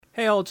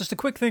Hey all, just a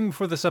quick thing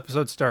before this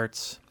episode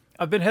starts.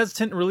 I've been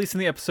hesitant in releasing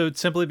the episode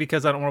simply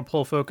because I don't want to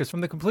pull focus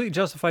from the completely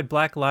justified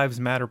Black Lives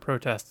Matter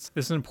protests.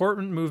 This is an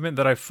important movement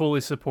that I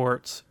fully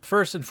support.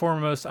 First and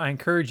foremost, I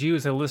encourage you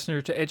as a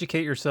listener to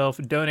educate yourself,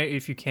 donate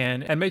if you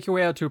can, and make your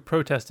way out to a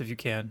protest if you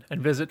can,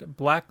 and visit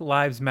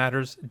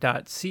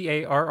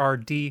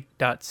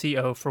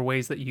blacklivesmatters.carrd.co for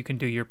ways that you can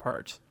do your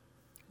part.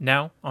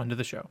 Now, on to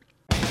the show.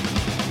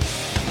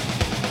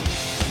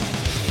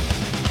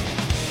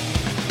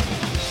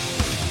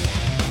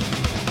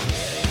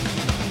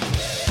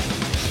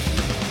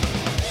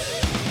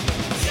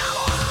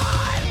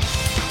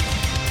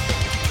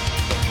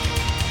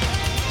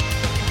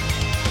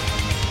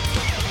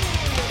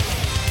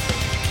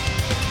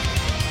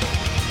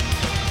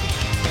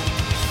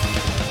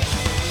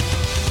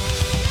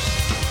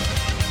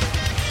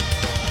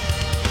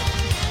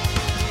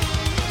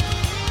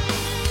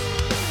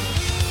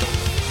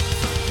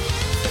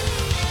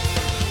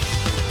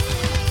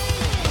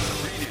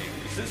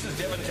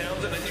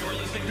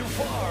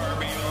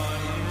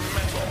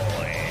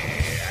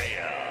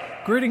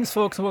 Greetings,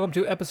 folks, and welcome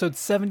to episode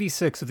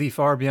 76 of the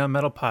Far Beyond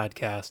Metal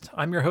podcast.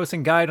 I'm your host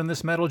and guide on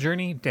this metal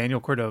journey,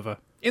 Daniel Cordova.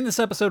 In this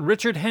episode,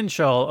 Richard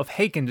Henshaw of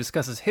Haken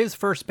discusses his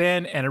first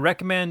band, and I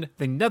recommend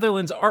the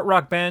Netherlands art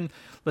rock band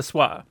Le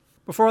Soir.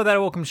 Before that, I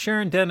welcome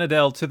Sharon Den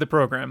Adel to the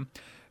program.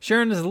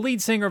 Sharon is the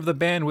lead singer of the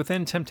band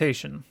Within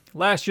Temptation.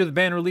 Last year, the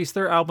band released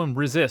their album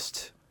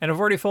Resist, and I've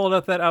already followed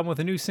up that album with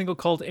a new single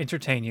called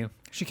Entertain You.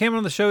 She came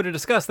on the show to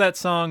discuss that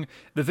song,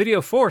 the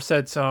video for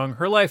said song,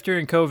 her life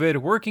during COVID,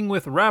 working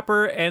with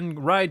rapper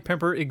and ride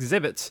pimper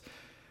Exhibits,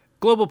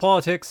 global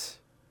politics,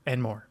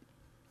 and more.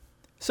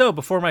 So,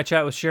 before my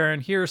chat with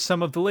Sharon, here's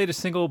some of the latest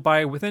single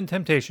by Within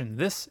Temptation.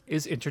 This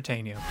is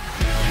Entertain You.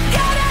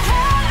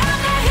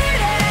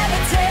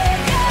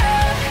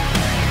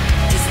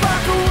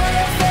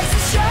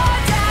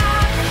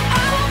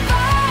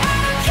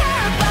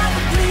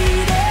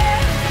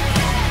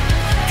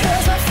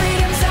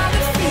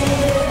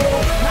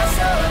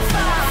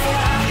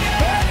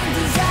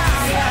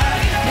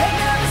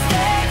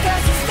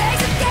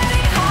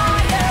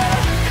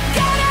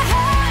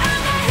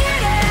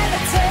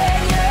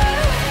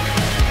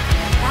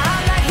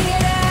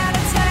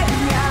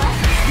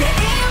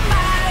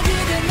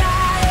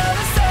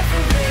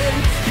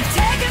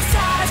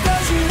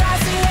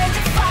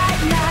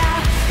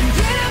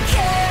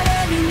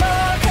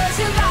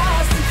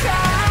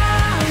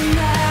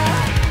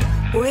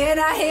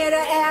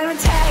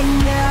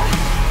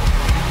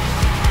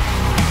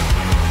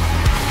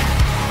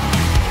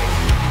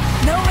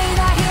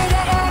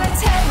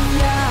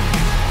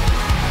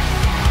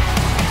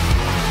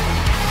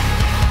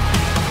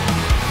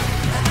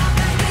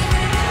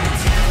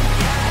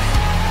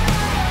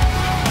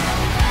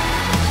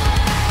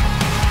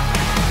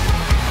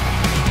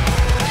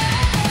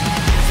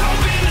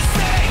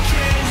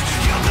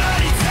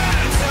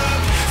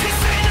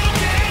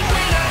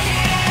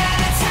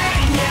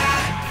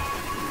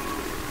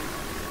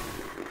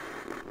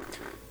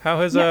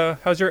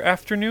 How's your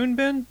afternoon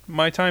been?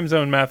 My time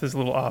zone math is a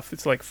little off.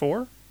 It's like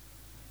 4?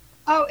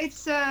 Oh,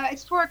 it's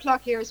 4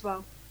 o'clock here as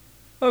well.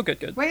 Oh,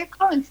 good. Where are you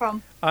calling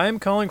from? I'm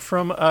calling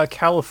from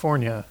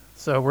California,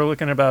 so we're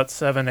looking at about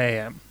 7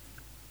 a.m.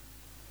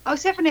 Oh,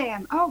 7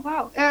 a.m. Oh,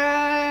 wow.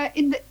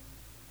 In the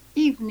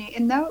evening.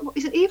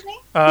 Is it evening?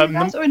 Or in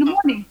the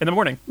morning? In the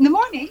morning. In the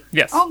morning?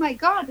 Yes. Oh my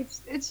God,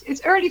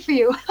 it's early for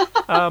you.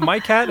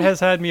 My cat has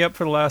had me up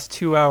for the last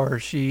 2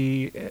 hours.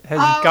 She has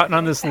gotten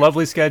on this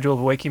lovely schedule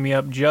of waking me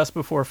up just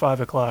before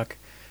 5 o'clock,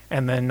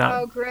 and then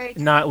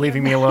not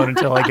leaving me alone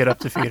until I get up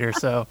to feed her.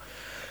 So,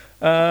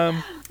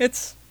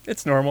 it's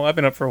normal. I've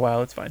been up for a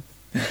while. It's fine.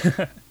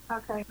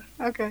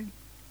 Okay.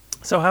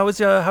 So how's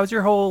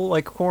your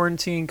whole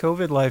quarantine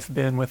COVID life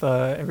been with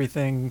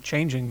everything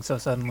changing so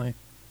suddenly?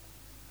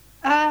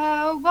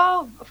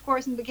 Well, of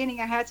course, in the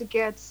beginning I had to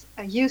get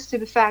used to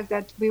the fact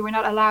that we were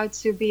not allowed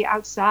to be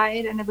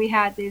outside, and that we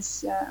had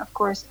this, of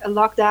course, a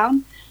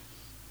lockdown.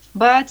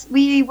 But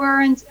we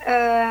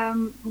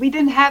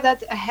didn't have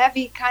that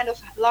heavy kind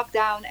of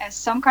lockdown as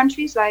some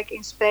countries, like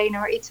in Spain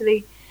or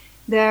Italy.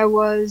 There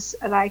was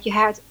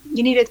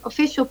you needed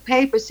official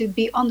papers to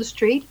be on the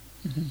street.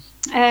 Mm-hmm.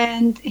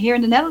 And here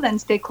in the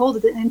Netherlands, they called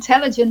it an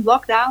intelligent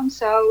lockdown.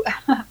 So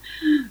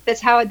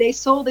that's how they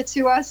sold it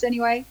to us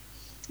anyway.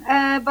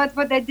 But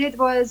what they did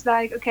was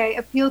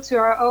appeal to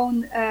our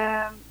own,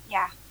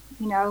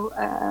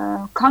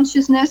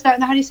 consciousness. How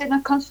do you say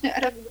that?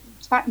 Consciousness.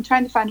 I'm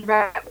trying to find the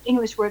right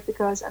English word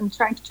because I'm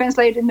trying to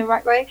translate it in the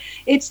right way.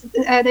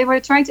 They were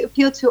trying to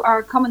appeal to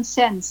our common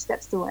sense.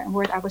 That's the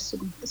word I was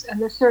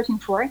searching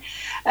for.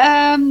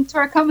 To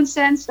our common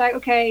sense,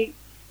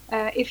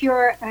 if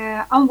you're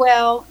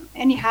unwell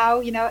anyhow,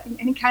 in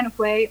any kind of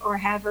way, or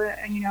have a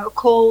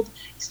cold,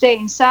 stay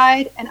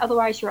inside, and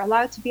otherwise you're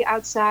allowed to be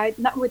outside,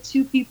 not with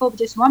two people, but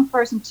just one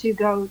person to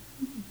go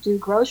do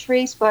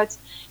groceries, but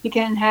you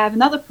can have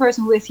another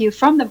person with you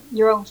from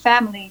your own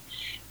family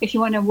if you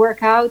want to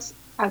work out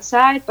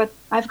outside. But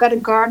I've got a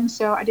garden,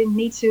 so I didn't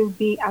need to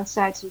be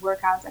outside to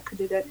work out. I could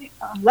do that,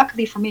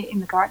 luckily for me, in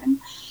the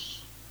garden.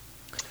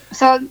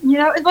 So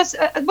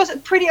it was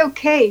pretty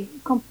okay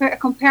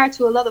compared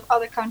to a lot of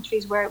other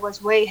countries where it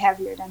was way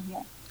heavier than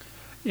here.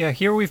 Yeah,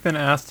 here we've been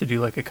asked to do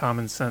like a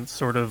common sense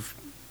sort of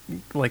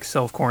like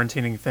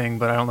self-quarantining thing,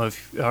 but I don't know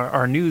if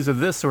our news of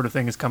this sort of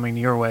thing is coming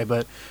your way,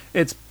 but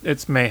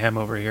it's mayhem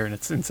over here and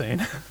it's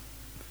insane.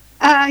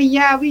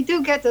 Yeah, we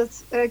do get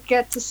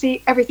to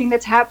see everything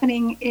that's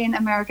happening in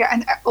America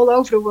and all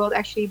over the world,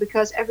 actually,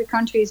 because every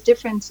country is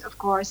different, of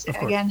course.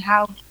 Again,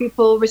 how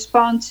people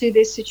respond to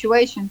this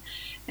situation.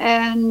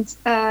 And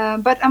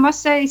but I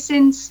must say,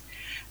 since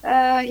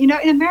in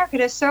America,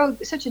 there's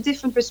such a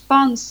different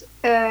response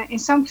in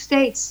some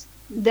states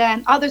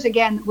than others,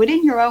 again,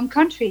 within your own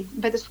country.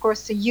 But of course,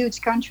 it's a huge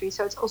country,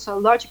 so it's also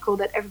logical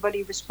that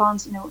everybody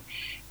responds in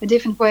a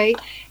different way.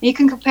 And you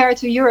can compare it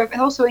to Europe, and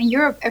also in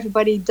Europe,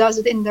 everybody does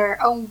it in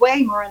their own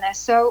way, more or less.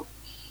 So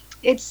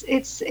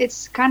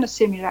it's kind of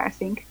similar, I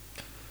think.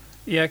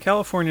 Yeah,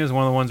 California is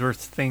one of the ones where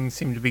things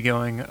seem to be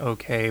going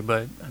okay,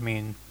 but I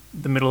mean,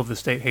 the middle of the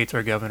state hates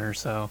our governor,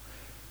 so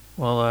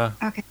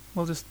okay.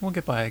 We'll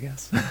get by, I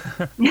guess.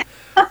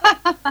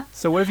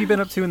 So what have you been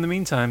up to in the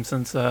meantime,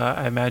 since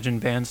I imagine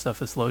band stuff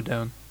has slowed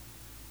down?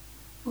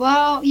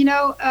 Well,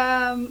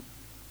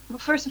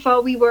 first of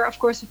all, we were, of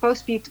course,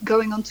 supposed to be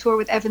going on tour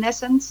with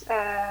Evanescence,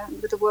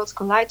 with the Worlds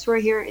Collide tour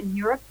here in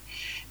Europe.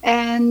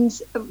 And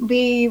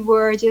we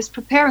were just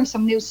preparing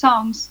some new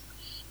songs.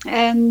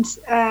 And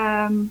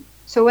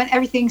so when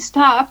everything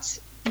stopped,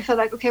 we felt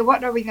like, okay,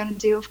 what are we going to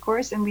do, of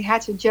course? And we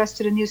had to adjust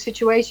to the new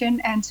situation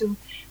and to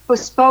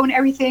postpone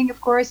everything, of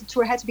course. The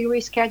tour had to be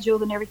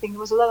rescheduled and everything. There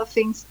was a lot of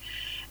things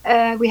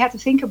we had to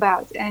think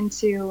about and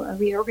to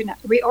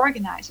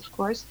reorganize, of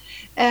course.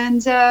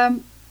 And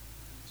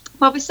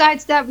well,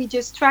 besides that, we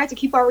just try to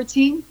keep our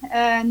routine,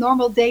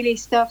 normal daily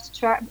stuff.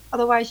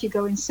 Otherwise, you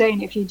go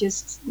insane if you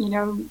just,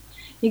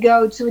 you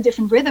go to a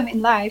different rhythm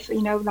in life.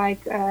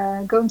 Like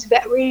going to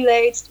bed really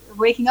late,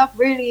 waking up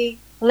really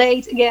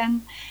late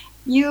again.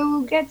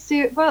 You get to,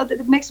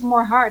 it makes it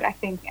more hard, I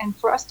think. And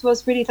for us, it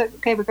was really like,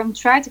 okay, we're going to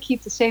try to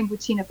keep the same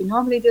routine that we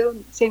normally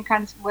do, same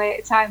kind of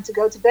time to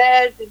go to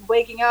bed,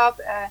 waking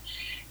up,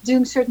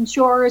 doing certain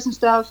chores and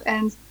stuff.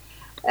 And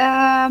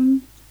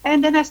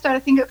then I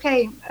started thinking,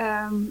 okay,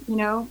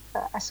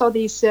 I saw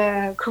these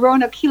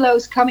Corona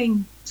kilos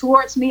coming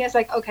towards me. I was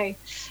like, okay,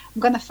 I'm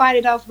going to fight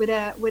it off with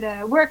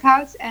a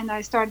workout. And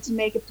I started to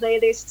make a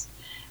playlist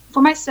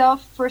for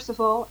myself, first of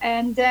all.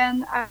 And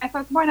then I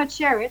thought, why not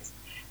share it?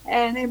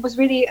 And it was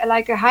really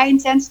like a high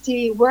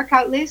intensity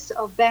workout list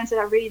of bands that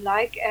I really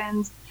like,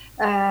 and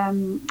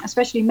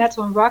especially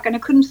metal and rock. And I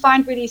couldn't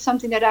find really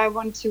something that I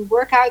wanted to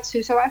work out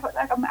to, so I thought,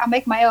 like, I'll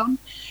make my own.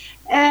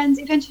 And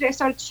eventually I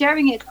started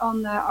sharing it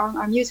on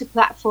our music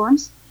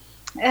platforms,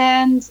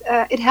 and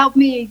it helped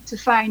me to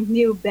find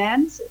new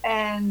bands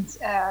and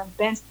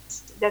bands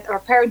that are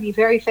apparently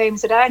very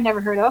famous that I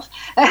never heard of,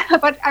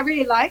 but I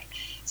really like.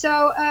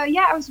 So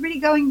I was really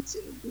going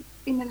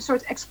in a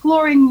sort of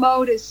exploring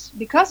modus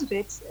because of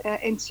it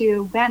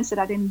into bands that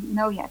I didn't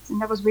know yet, and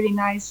that was really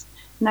nice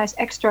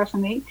extra for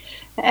me.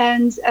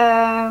 And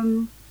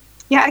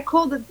I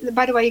called it.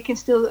 By the way, you can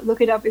still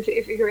look it up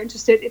if you're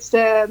interested. It's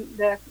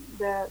the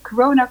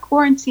Corona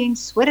Quarantine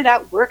Sweat It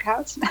Out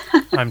workout.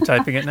 I'm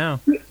typing it now.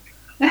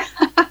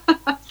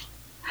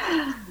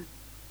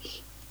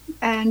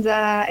 And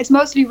it's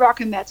mostly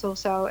rock and metal,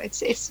 so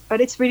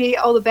it's really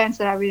all the bands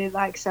that I really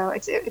like. So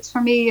it's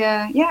for me,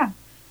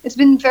 it's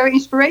been very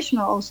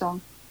inspirational also.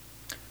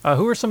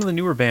 Who are some of the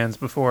newer bands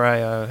before I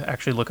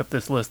actually look up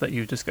this list that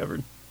you've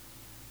discovered?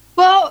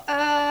 Well,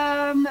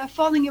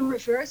 Falling in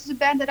Reverse is a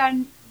band that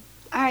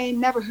I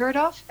never heard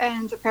of,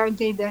 and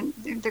apparently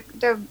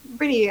they're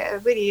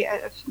really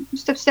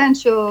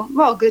substantial.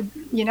 Well, good,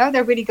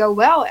 they really go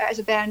well as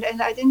a band,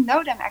 and I didn't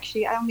know them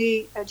actually. I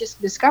only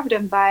just discovered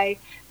them by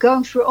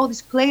going through all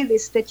these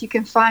playlists that you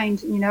can find,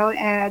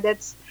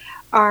 that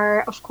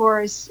are of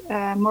course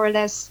more or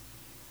less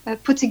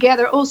put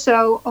together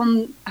also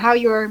on how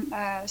you're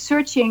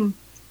searching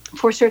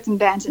for certain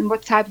bands and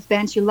what type of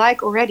bands you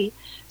like already.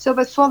 So,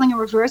 but Falling in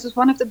Reverse is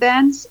one of the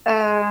bands.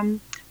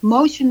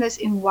 Motionless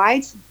in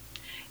White.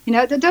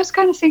 Those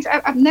kind of things.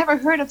 I've never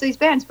heard of these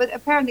bands, but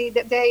apparently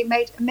they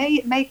make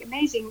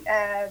amazing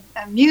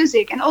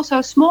music, and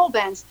also small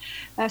bands,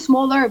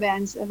 smaller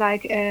bands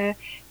like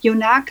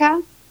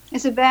Yonaka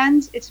is a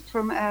band. It's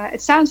from.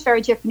 It sounds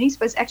very Japanese,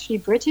 but it's actually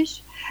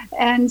British,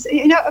 and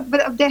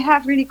but they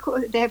have really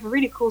cool. They have a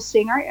really cool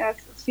singer, a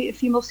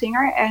female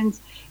singer, and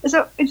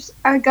so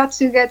I got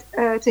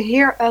to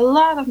hear a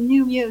lot of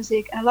new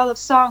music and a lot of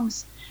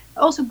songs.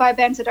 Also by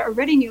bands that are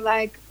already new,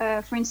 like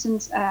for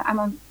instance,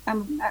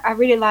 I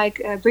really like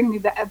Bring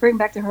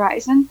Back the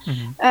Horizon,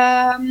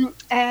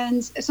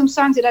 and some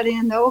songs that I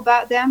didn't know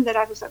about them that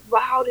I was like,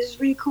 wow, this is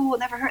really cool. I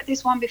never heard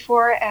this one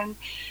before, and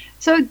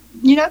so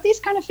these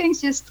kind of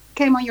things just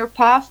came on your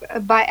path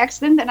by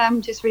accident, and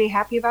I'm just really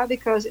happy about it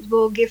because it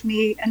will give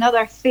me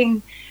another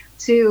thing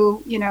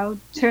to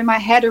turn my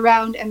head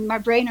around and my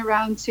brain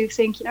around to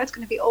think it's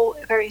going to be all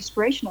very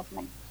inspirational for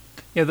me.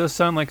 Yeah, those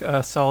sound like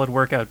solid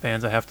workout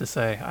bands, I have to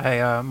say.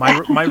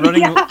 My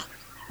running,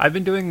 I've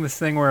been doing this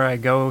thing where I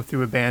go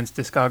through a band's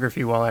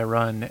discography while I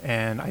run,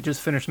 and I just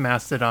finished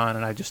Mastodon,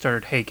 and I just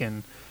started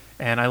Haken.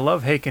 And I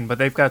love Haken, but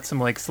they've got some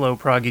like slow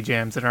proggy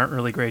jams that aren't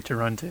really great to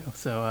run to.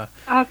 So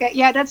okay,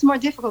 yeah, that's more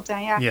difficult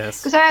then, yeah.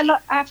 Yes. Because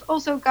I've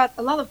also got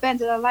a lot of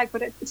bands that I like,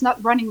 but it's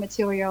not running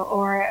material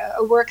or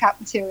a workout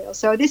material.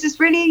 So this is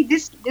really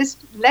this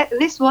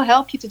list will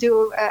help you to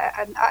do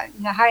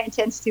a high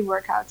intensity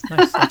workout.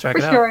 Nice. I'll check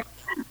it out. Sure.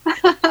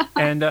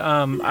 And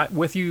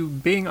with you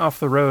being off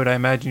the road, I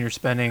imagine you're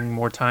spending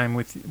more time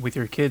with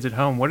your kids at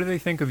home. What do they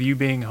think of you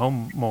being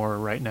home more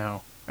right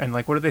now? And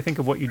like, what do they think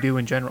of what you do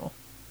in general?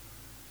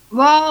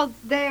 Well,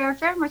 they are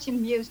very much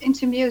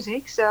into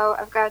music. So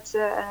I've got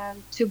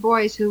two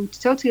boys who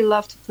totally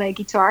love to play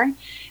guitar.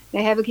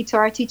 They have a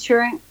guitar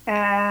teacher,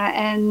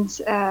 and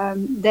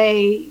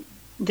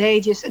they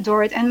just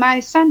adore it. And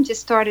my son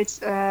just started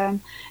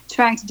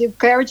trying to do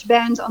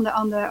GarageBand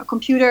on the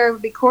computer,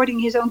 recording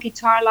his own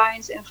guitar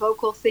lines and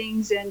vocal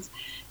things. And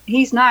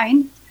he's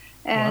 9.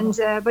 And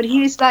wow. But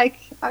he's like,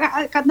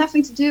 I got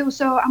nothing to do,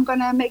 so I'm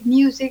gonna make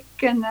music.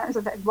 And I was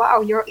like,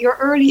 wow, you're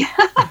early.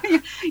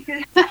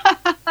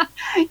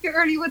 You're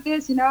early with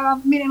this, you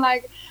know. Meaning,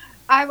 like,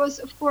 I was,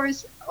 of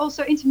course,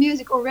 also into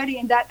music already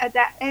at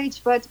that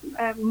age, but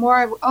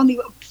more only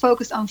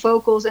focused on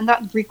vocals and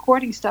not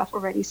recording stuff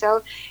already.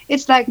 So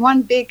it's like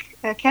one big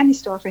candy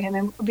store for him,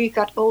 and we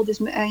got all this,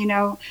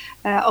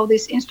 all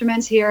these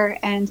instruments here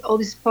and all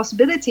these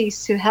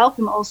possibilities to help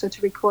him also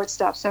to record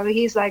stuff. So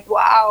he's like,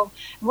 wow,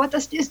 what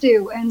does this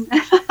do? And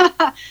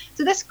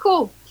so that's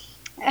cool.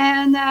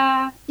 And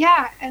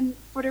and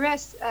for the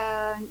rest,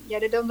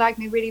 they don't like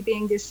me really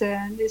being this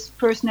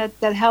person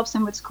that helps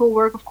them with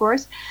schoolwork, of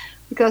course,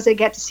 because they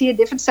get to see a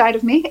different side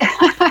of me.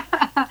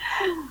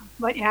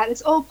 But yeah,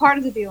 it's all part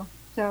of the deal.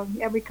 So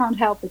yeah, we can't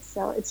help it.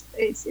 So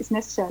it's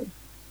necessary.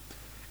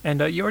 And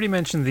you already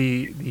mentioned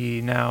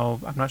the now,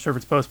 I'm not sure if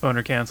it's postponed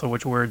or canceled,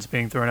 which word's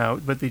being thrown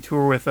out, but the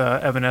tour with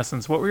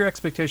Evanescence. What were your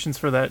expectations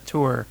for that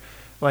tour?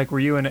 Like, were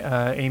you and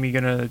Amy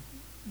going to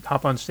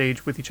hop on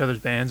stage with each other's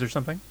bands or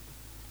something?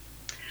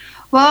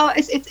 Well,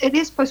 it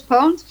is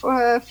postponed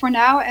for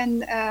now,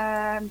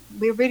 and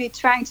we're really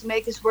trying to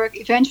make this work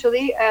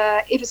eventually.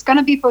 If it's going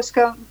to be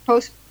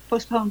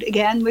postponed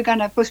again, we're going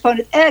to postpone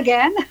it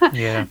again.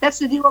 Yeah. That's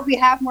the deal we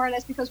have, more or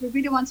less, because we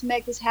really want to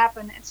make this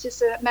happen. It's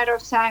just a matter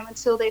of time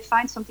until they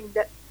find something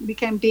that we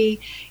can be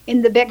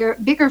in the bigger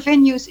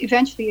venues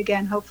eventually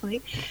again,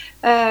 hopefully,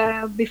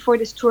 before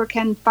this tour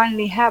can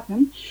finally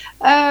happen.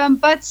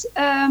 But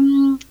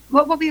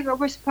what we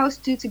were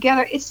supposed to do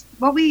together, it's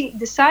what we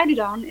decided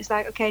on is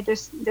like, okay,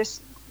 there's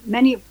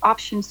many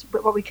options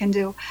with what we can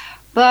do,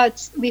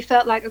 but we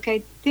felt like, okay,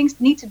 things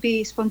need to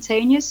be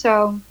spontaneous.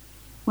 So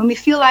when we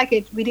feel like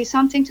it, we do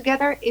something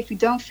together. If we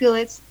don't feel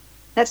it,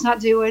 let's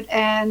not do it.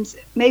 And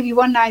maybe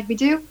one night we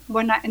do,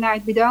 one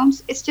night we don't.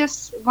 It's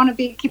just want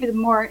to keep it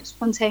more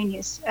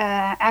spontaneous.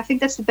 I think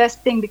that's the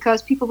best thing,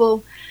 because people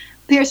will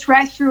pierce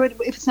right through it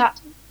if it's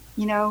not,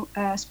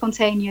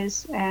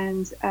 spontaneous,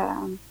 and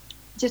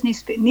just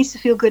needs to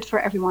feel good for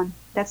everyone.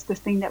 That's the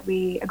thing that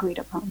we agreed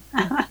upon.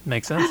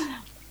 Makes sense.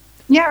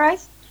 Yeah, right.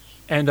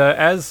 And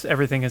as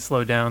everything has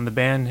slowed down, the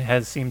band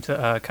has seemed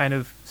to kind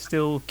of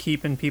still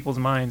keep in people's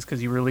minds,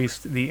 because you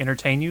released the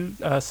Entertain You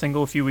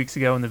single a few weeks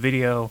ago and the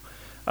video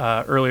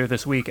earlier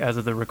this week as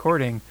of the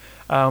recording.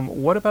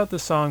 What about the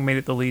song made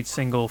it the lead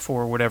single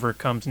for whatever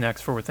comes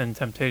next for Within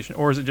Temptation,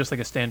 or is it just like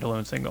a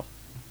standalone single?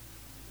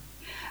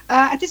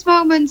 At this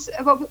moment,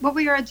 what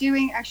we are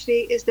doing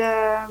actually is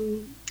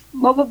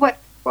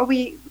what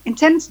we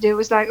intended to do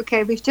was like,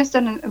 okay, we've just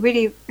done a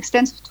really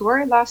extensive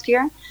tour last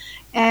year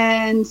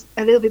and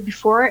a little bit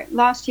before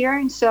last year,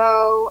 and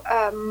so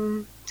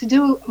to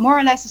do more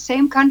or less the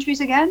same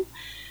countries again,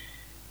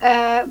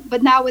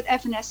 but now with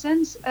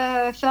Evanescence,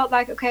 felt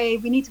like, okay,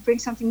 we need to bring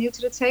something new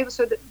to the table.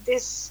 So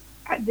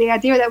the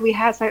idea that we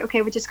had, like,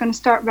 okay, we're just going to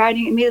start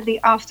writing immediately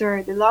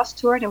after the last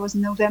tour. That was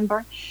in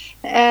November,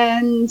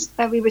 and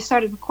we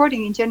started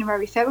recording in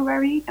January,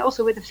 February,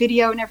 also with the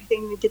video and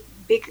everything. We did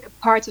big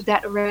parts of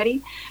that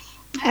already.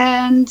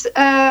 And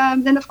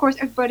then, of course,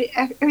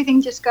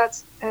 everything just got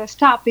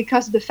stopped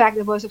because of the fact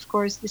there was, of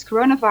course, this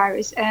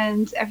coronavirus,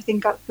 and everything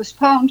got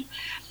postponed.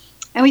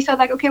 And we felt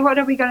like, okay, what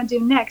are we going to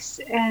do next?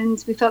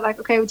 And we felt like,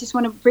 okay, we just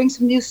want to bring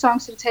some new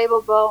songs to the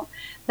table. Well,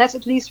 let's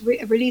at least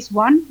release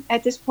one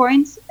at this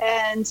point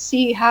and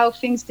see how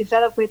things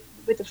develop with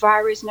the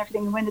virus and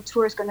everything, when the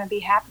tour is going to be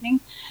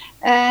happening.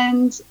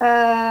 And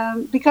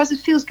because it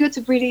feels good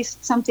to release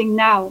something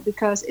now,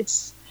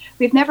 because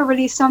we've never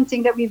released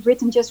something that we've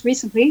written just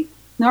recently.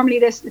 Normally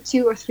there's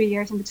 2 or 3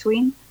 years in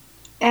between.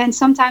 And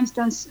sometimes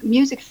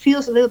music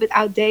feels a little bit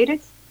outdated.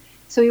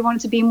 So we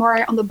wanted to be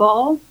more on the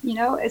ball,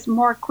 it's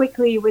more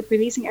quickly with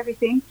releasing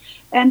everything.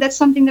 And that's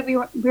something that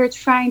we're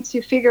trying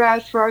to figure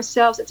out for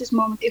ourselves at this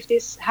moment,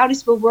 how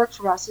this will work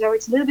for us. So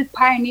it's a little bit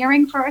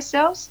pioneering for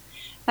ourselves.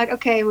 Like,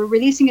 okay, we're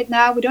releasing it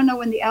now. We don't know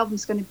when the album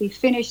is going to be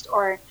finished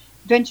or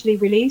eventually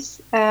released.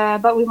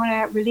 But we want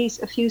to release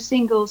a few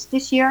singles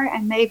this year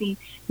and maybe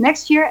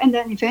next year. And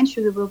then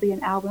eventually there will be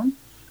an album.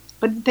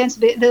 But it depends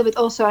a little bit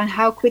also on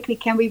how quickly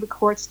can we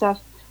record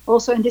stuff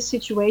also in this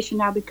situation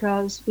now,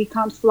 because we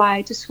can't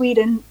fly to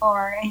Sweden,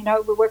 or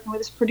we're working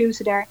with this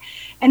producer there,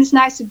 and it's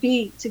nice to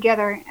be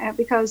together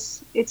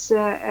because it's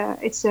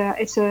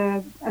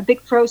a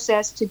big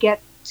process to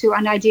get to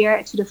an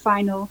idea, to the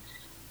final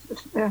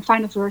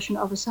version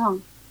of a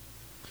song.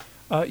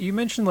 You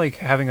mentioned like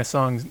having a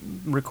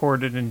song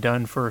recorded and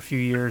done for a few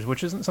years,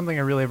 which isn't something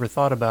I really ever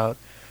thought about.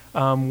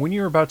 When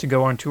you're about to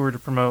go on tour to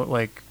promote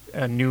like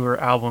a newer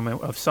album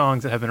of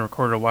songs that have been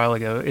recorded a while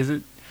ago,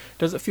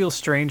 does it feel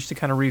strange to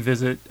kind of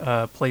revisit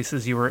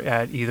places you were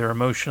at either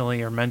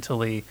emotionally or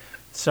mentally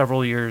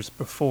several years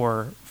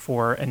before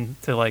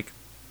and to like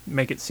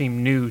make it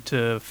seem new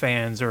to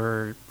fans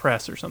or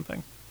press or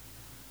something?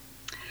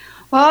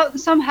 Well,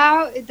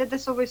 somehow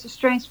that's always a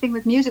strange thing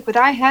with music. What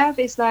I have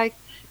is like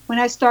when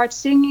I start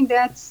singing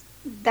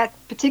that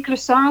particular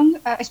song,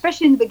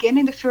 especially in the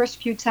beginning, the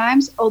first few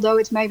times, although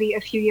it's maybe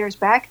a few years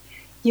back,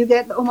 you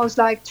get almost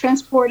like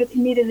transported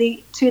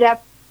immediately to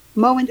that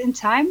moment in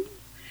time.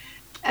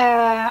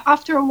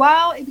 After a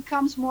while, it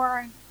becomes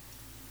more.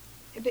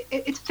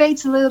 It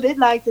fades a little bit,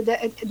 like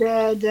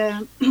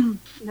the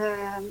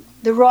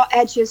raw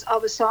edges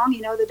of a song.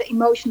 The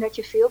emotion that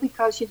you feel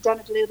because you've done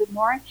it a little bit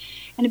more,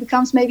 and it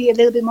becomes maybe a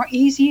little bit more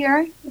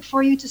easier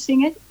for you to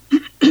sing it.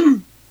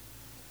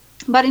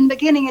 But in the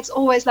beginning, it's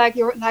always like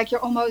you're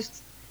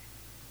almost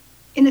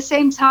in the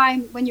same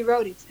time when you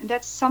wrote it, and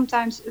that's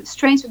sometimes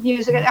strange with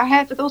music. I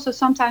have it also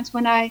sometimes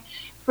when I,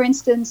 for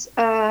instance,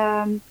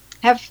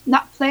 have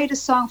not played a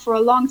song for a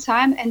long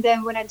time, and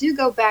then when I do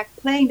go back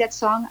playing that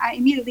song, I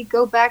immediately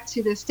go back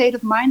to the state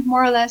of mind,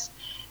 more or less,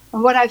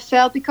 and what I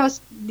felt,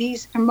 because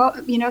these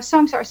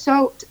songs are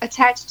so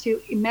attached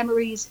to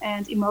memories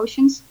and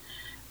emotions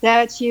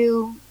that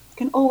you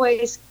can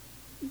always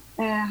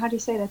how do you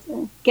say that?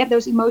 Get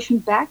those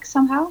emotions back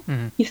somehow.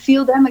 Mm-hmm. You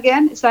feel them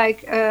again. It's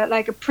like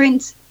a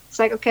print. It's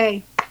like,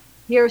 okay,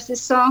 here's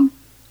this song,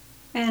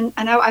 and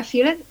now I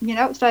feel it.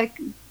 It's like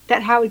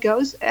that how it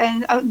goes.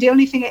 And the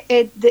only thing,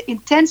 the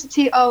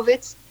intensity of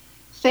it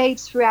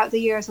fades throughout the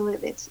years a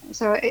little bit.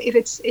 So if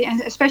it's,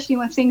 especially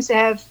when things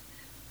have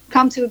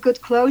come to a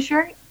good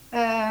closure,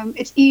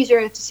 it's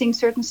easier to sing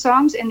certain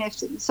songs. And if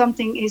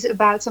something is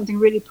about something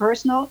really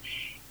personal,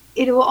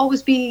 it will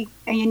always be,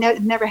 and you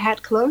never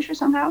had closure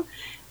somehow.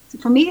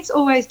 For me, it's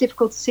always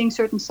difficult to sing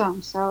certain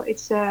songs. So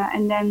it's,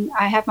 and then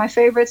I have my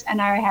favorites,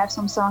 and I have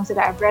some songs that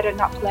I'd rather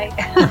not play.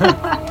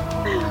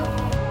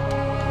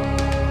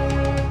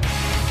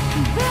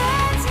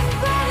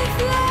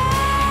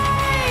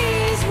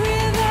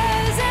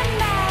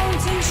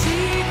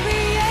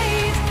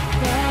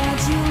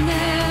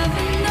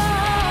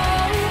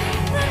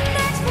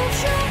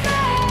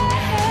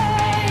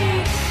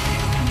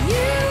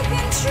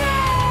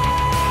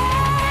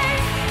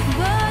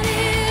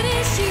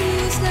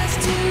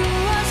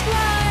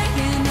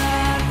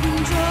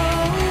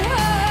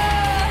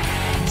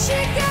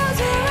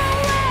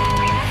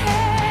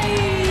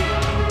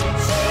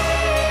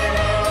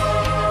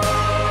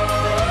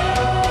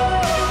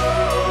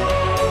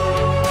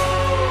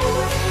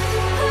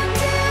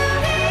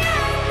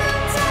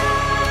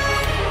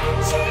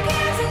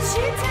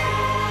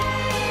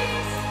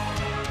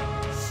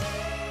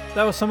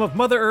 That was some of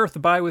Mother Earth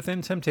by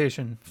Within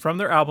Temptation from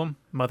their album,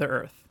 Mother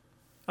Earth.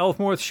 I'll have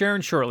more with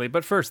Sharon shortly,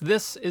 but first,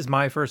 this is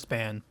my first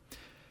band.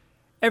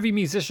 Every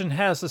musician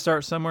has to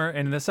start somewhere,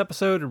 and in this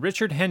episode,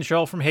 Richard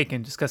Henshaw from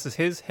Haken discusses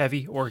his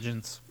heavy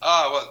origins.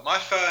 Well, my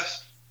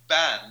first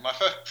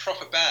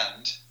proper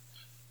band,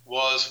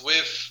 was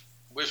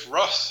with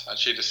Ross,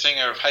 actually, the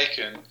singer of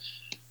Haken.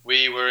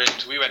 We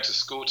went to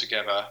school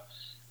together,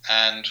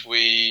 and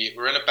we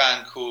were in a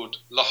band called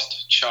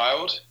Lost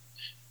Child.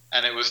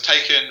 And it was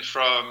taken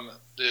from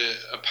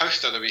a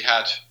poster that we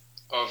had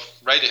of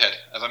Radiohead,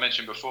 as I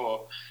mentioned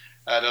before.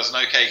 There was an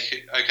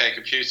OK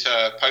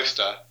Computer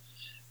poster,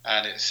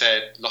 and it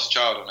said Lost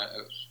Child on it.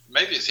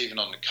 Maybe it's even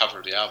on the cover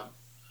of the album,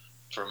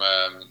 from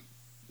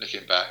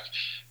looking back.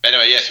 But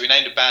anyway, yes, we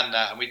named the band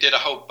that, and we did a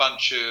whole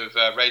bunch of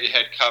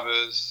Radiohead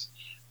covers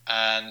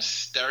and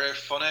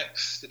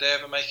Stereophonics. Did they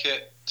ever make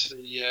it to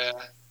the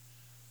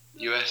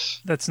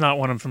US? That's not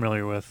one I'm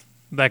familiar with.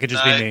 That could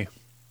just be me.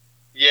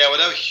 Yeah, well,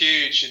 they were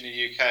huge in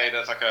the UK.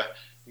 There's like a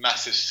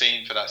massive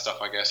scene for that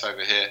stuff, I guess,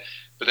 over here.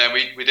 But then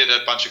we did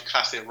a bunch of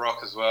classic rock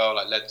as well,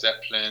 like Led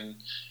Zeppelin,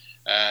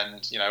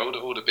 and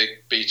all the big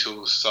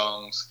Beatles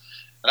songs.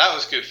 And that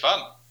was good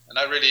fun. And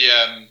that really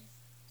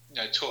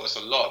taught us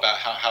a lot about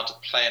how to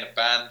play in a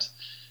band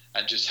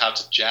and just how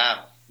to jam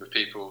with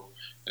people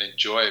and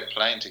enjoy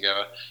playing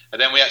together.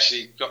 And then we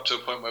actually got to a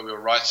point where we were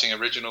writing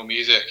original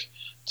music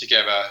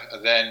together.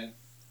 And then,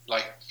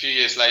 like a few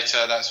years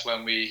later, that's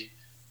when we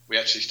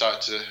actually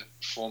started to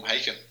form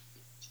Haken.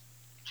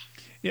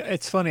 Yeah,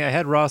 it's funny. I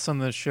had Ross on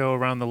the show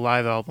around the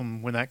live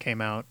album when that came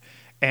out,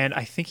 and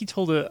I think he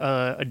told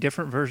a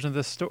different version of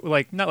this story.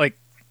 Like, not like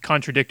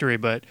contradictory,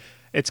 but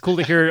it's cool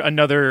to hear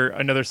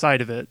another side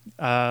of it.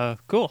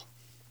 Cool.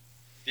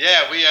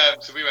 Yeah,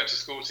 so we went to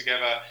school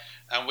together,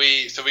 and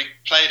we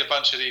played a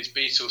bunch of these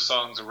Beatles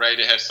songs and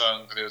Radiohead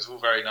songs, and it was all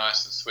very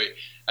nice and sweet.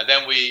 And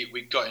then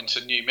we got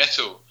into new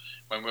metal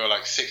when we were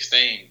like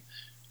 16,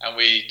 and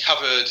we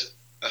covered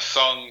a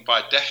song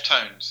by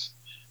Deftones.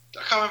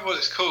 I can't remember what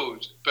it's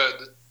called, but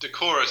the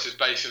chorus is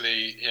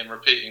basically him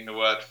repeating the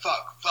word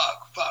fuck,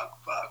 fuck,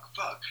 fuck, fuck,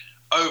 fuck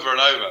over and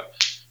over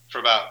for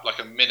about like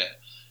a minute.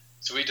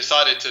 So we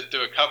decided to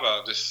do a cover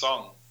of this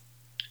song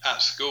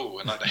at school,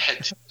 and like the head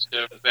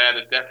teacher was there,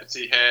 the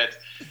deputy head,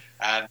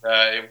 and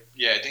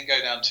it didn't go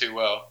down too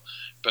well.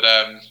 But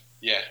I'll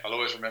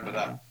always remember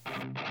that.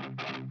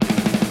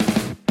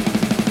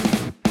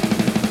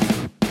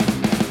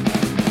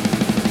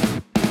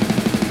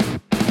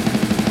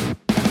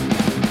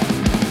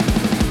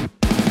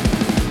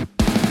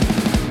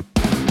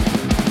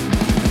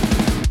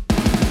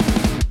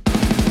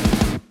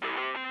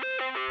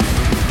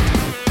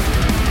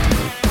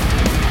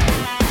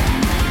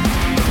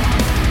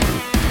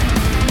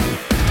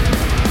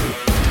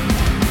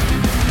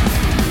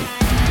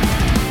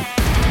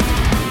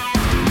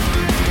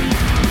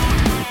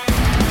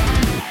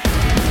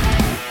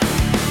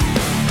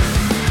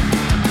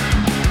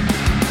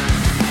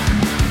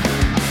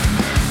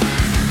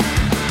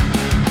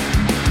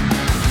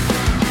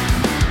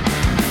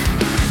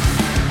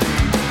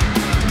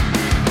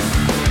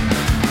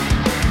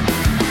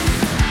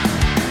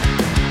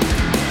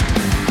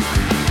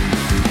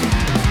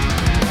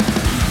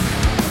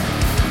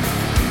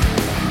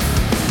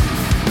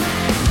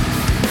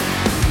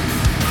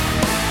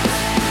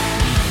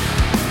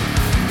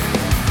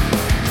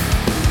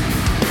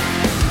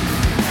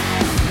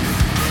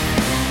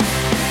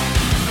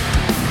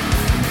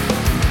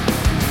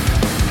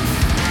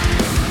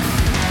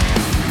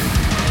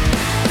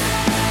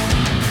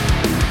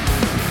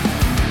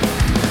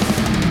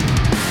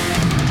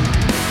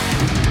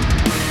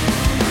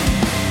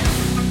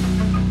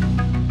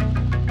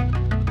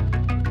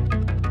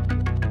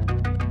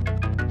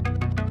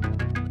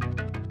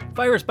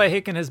 Virus by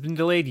Haken has been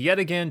delayed yet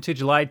again to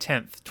July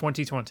 10th,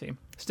 2020.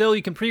 Still,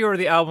 you can pre-order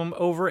the album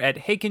over at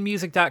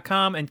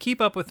hakenmusic.com and keep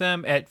up with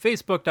them at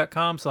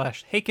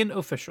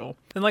facebook.com/HakenOfficial.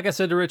 And like I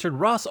said to Richard,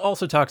 Ross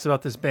also talks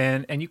about this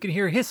band, and you can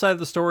hear his side of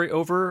the story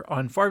over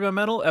on Far Beyond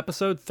Metal,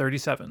 episode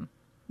 37.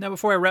 Now,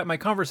 before I wrap my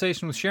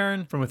conversation with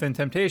Sharon from Within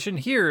Temptation,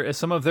 here is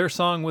some of their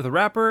song with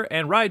rapper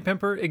and ride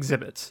pimper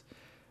Exhibits.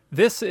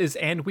 This is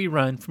And We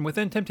Run from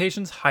Within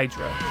Temptation's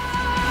Hydra.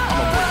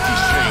 I'ma break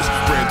these chains,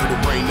 ran through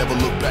the rain, never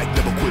look back,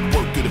 never quit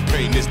work through the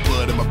pain. This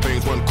blood in my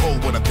veins run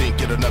cold when I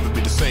think it'll never be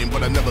the same,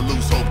 but I never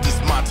lose hope. This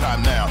is my time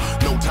now,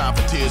 no time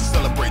for tears,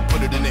 celebrate, put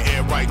it in the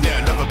air right now,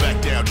 never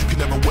back down. You can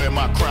never wear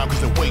my crown,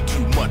 cause they're way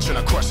too much, and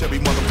I crush every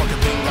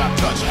motherfucking thing I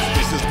touch.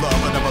 This is love,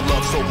 I never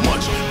loved so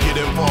much. Get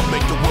involved,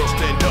 make the world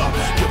stand up,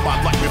 give my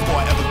life before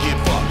I ever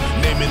give up.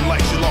 Naming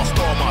lights, you lost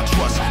all my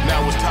trust,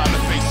 now it's time to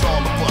face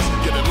all of us.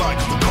 Get in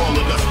line, cause they're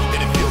calling us,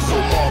 and it feels so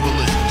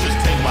marvelous. Just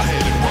take my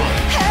hand and run.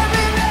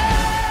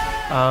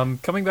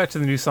 Coming back to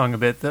the new song a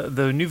bit,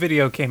 the new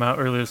video came out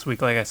earlier this week,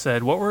 like I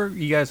said. What were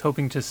you guys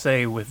hoping to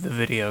say with the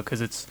video?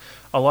 Because it's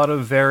a lot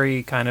of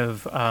very kind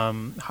of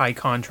high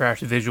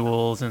contrast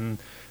visuals and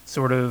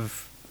sort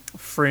of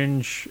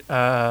fringe,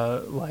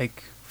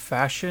 like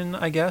fashion,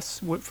 I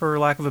guess, for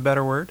lack of a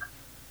better word,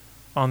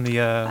 on the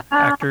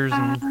actors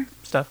and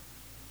stuff.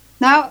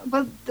 Now,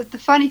 but the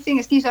funny thing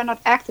is, these are not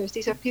actors.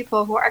 These are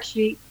people who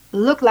actually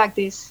look like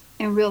this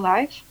in real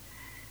life.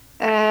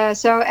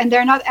 And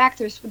they're not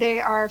actors. They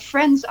are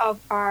friends of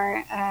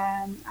our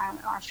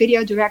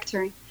video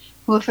director,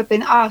 who have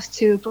been asked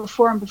to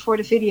perform before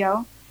the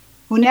video,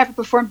 who never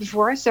performed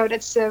before. So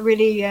that's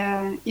really,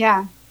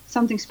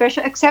 something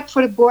special. Except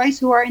for the boys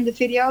who are in the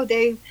video,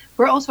 they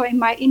were also in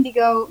my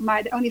Indigo,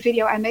 the only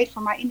video I made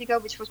for my Indigo,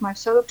 which was my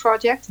solo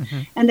project.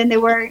 Mm-hmm. And then they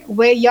were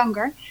way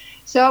younger.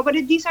 So, but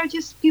these are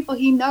just people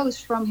he knows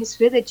from his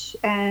village,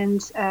 and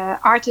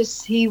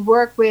artists he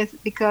worked with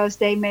because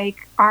they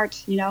make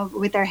art,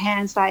 with their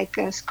hands, like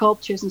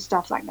sculptures and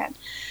stuff like that.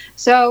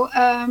 So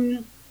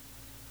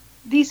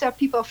these are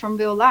people from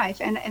real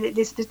life, and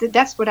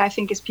that's what I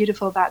think is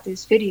beautiful about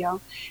this video.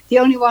 The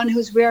only one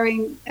who's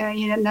wearing,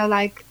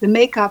 like the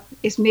makeup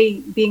is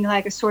me, being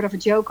like a sort of a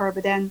Joker,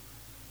 but then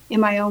in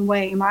my own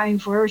way, in my own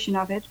version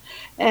of it.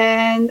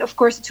 And of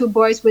course, the two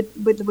boys with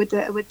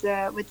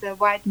the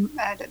white,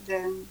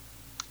 the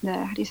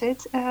how do you say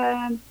it?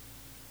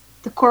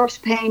 The corpse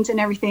paint and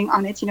everything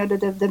on it.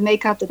 The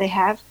makeup that they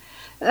have.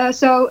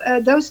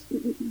 Those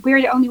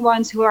we're the only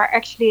ones who are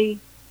actually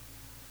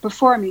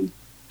performing,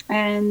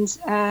 and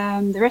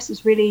the rest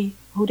is really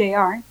who they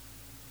are.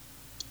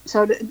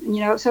 So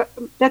so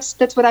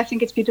that's what I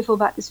think is beautiful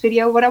about this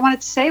video. What I wanted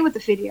to say with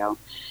the video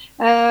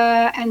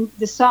and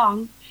the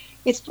song.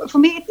 It's for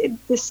me.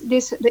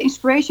 The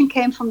inspiration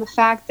came from the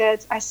fact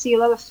that I see a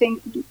lot of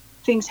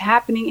things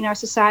happening in our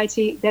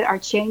society that are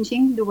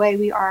changing the way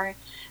we are,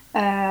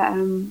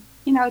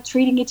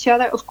 treating each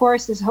other. Of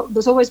course,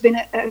 there's always been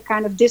a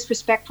kind of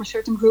disrespect for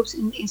certain groups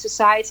in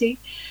society,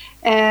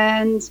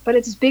 but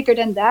it is bigger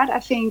than that. I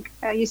think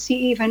you see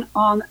even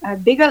on a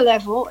bigger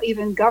level,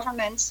 even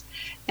governments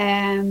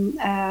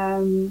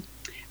and.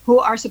 Who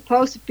are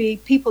supposed to be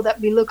people that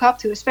we look up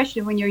to,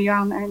 especially when you're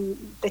young, and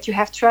that you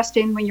have trust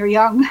in when you're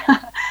young,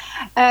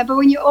 But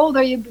when you're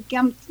older, you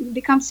become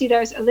to see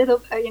there's a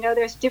little,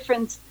 there's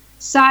different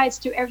sides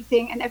to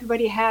everything, and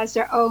everybody has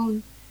their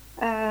own.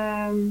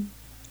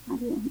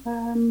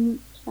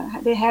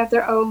 They have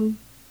their own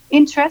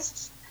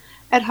interests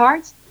at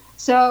heart.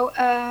 So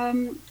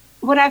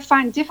what I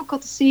find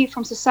difficult to see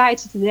from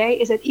society today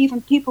is that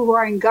even people who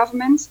are in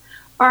government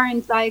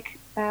aren't like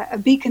a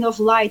beacon of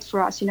light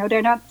for us.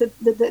 They're not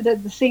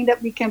the thing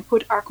that we can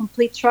put our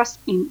complete trust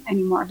in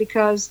anymore.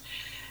 Because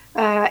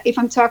if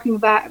I'm talking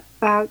about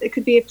it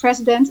could be a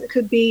president, it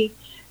could be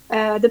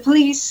the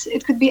police,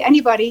 it could be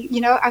anybody.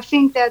 I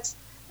think that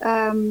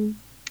a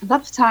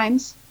lot of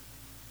times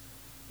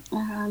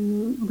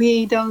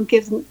we don't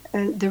give them,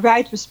 the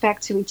right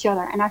respect to each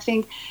other. And I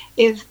think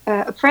if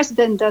a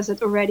president does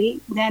it already,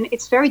 then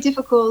it's very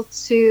difficult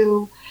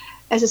to,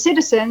 as a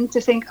citizen, to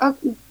think,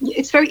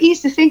 it's very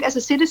easy to think as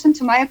a citizen,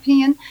 to my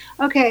opinion,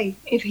 okay,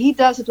 if he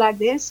does it like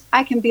this,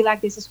 I can be like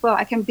this as well.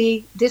 I can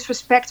be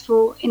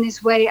disrespectful in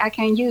this way. I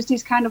can use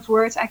these kind of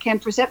words. I can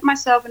present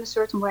myself in a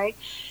certain way.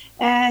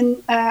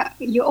 And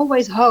you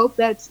always hope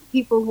that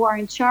people who are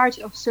in charge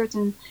of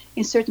certain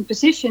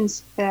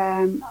positions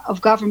of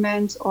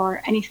government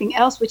or anything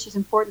else which is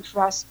important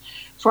for us,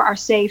 for our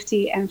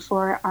safety and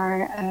for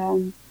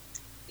our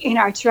in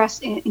our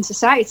trust in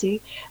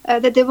society,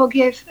 that they will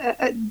give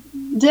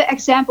the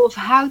example of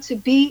how to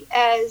be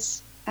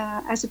as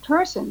a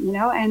person,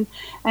 and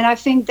I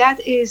think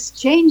that is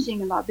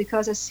changing a lot,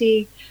 because I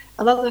see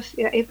a lot of,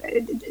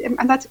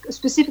 I'm not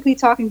specifically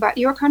talking about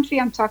your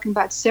country, I'm talking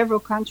about several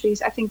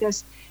countries. I think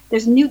there's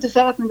a new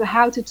development of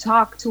how to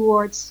talk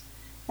towards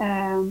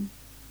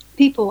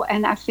people,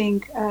 and I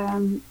think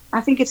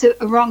it's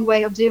a wrong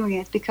way of doing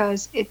it,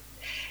 because it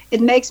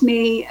makes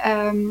me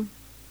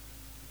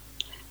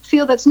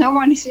feel that no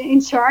one is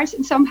in charge,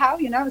 and somehow,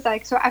 it's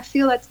like, so I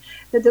feel that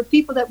the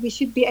people that we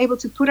should be able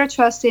to put our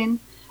trust in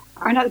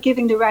are not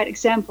giving the right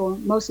example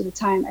most of the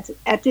time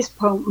at this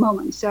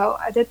moment. So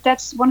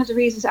that's one of the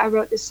reasons I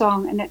wrote this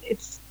song, and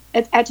it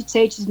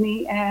agitates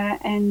me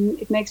and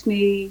it makes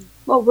me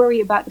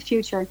worry about the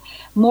future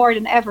more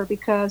than ever,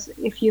 because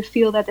if you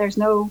feel that there's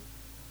no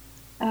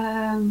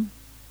I'm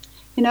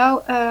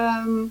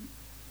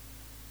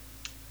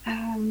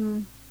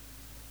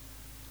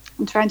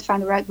trying to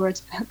find the right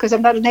words, because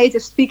I'm not a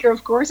native speaker,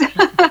 of course.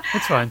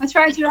 That's fine.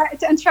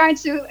 I'm trying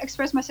to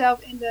express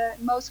myself in the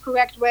most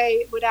correct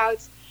way without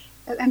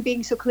and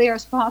being so clear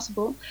as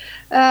possible.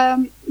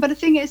 But the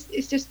thing is,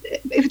 it's just,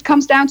 if it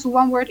comes down to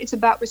one word, it's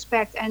about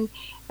respect. And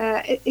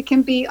it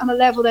can be on a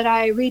level that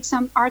I read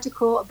some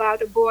article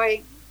about a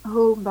boy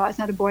who, well, it's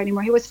not a boy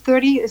anymore. He was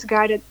 30. This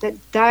guy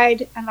that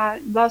died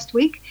last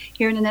week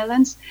here in the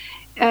Netherlands.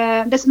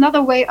 That's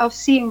another way of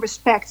seeing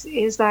respect,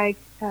 is like,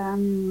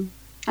 and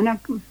I'm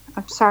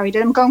sorry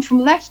that I'm going from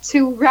left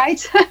to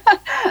right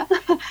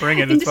Bring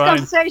it, in it's this fine.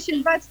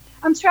 conversation, but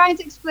I'm trying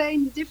to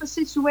explain the different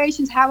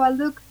situations, how I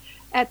look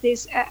at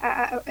this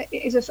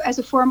as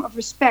a form of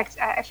respect.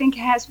 I think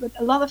it has with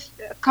a lot of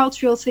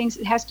cultural things.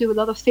 It has to do with a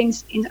lot of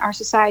things in our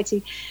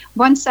society.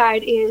 One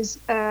side is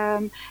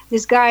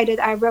this guy that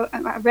I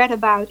read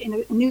about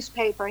in a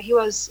newspaper.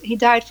 He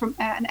died from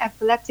an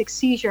epileptic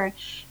seizure.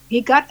 He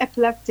got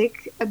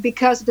epileptic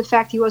because of the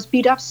fact he was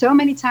beat up so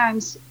many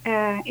times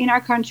in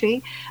our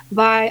country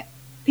by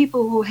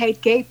people who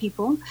hate gay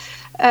people.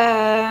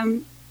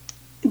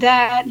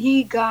 That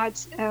he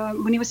got,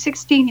 when he was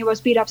 16, he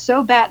was beat up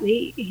so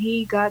badly,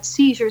 he got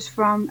seizures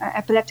from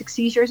epileptic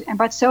seizures,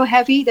 but so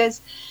heavy that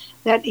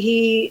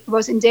he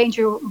was in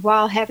danger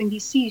while having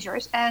these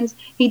seizures. And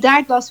he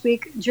died last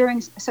week during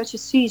such a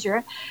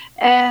seizure.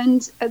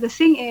 And the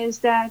thing is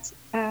that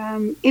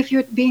if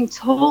you're being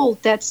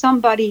told that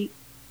somebody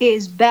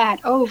is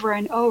bad over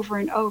and over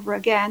and over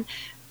again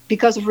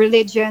because of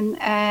religion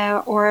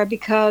or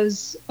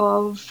because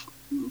of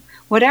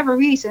whatever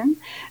reason,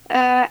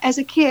 as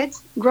a kid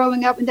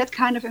growing up in that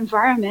kind of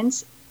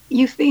environment,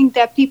 you think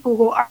that people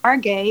who are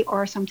gay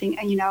or something,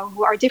 and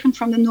who are different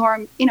from the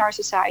norm in our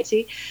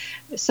society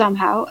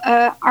somehow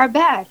are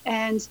bad.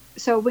 And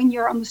so when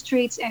you're on the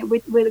streets and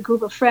with a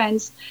group of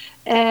friends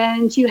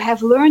and you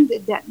have learned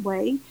it that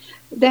way,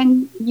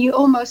 then you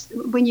almost,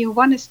 when you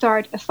want to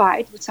start a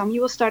fight with someone,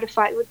 you will start a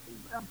fight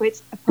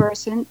with a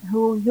person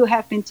who you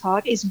have been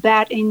taught is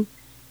bad in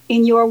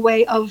your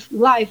way of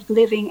life,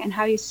 living, and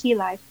how you see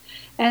life.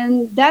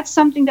 And that's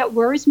something that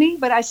worries me,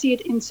 but I see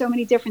it in so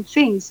many different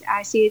things.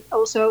 I see it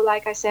also,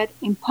 like I said,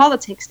 in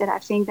politics, that I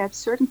think that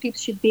certain people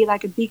should be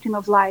like a beacon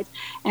of light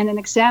and an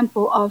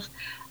example of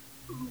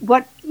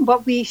what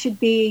we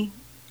should be,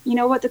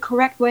 what the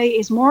correct way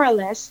is, more or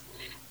less,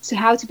 to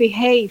how to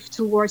behave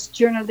towards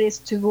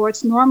journalists,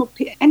 towards normal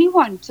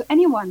anyone,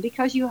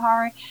 because you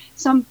are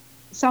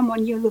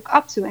someone you look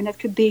up to, and that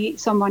could be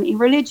someone in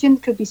religion,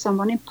 it could be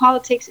someone in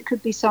politics, it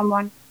could be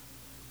someone.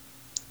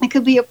 It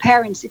could be your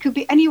parents. It could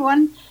be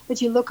anyone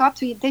that you look up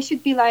to. They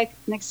should be like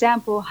an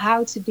example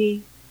how to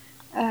be,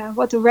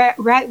 what the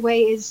right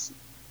way is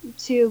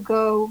to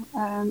go,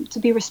 to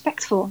be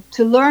respectful,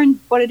 to learn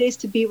what it is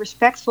to be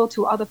respectful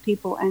to other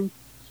people, and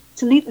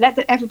to let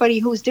everybody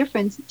who's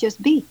different just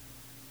be.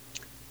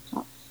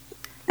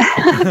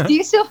 Do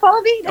you still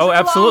follow me? Oh,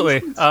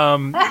 absolutely.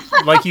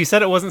 Like you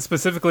said, it wasn't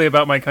specifically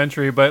about my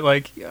country, but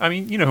like, I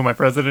mean, you know who my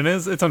president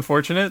is. It's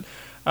unfortunate.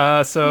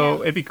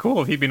 It'd be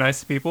cool if he'd be nice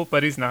to people,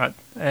 but he's not.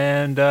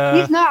 And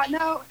he's not.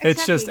 No, exactly.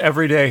 It's just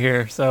every day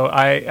here. So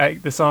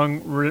the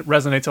song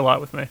resonates a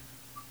lot with me.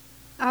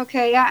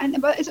 Okay, yeah,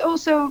 but it's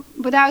also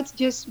without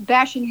just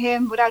bashing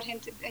him, without him,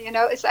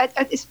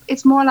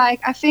 it's more like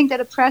I think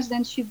that a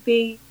president should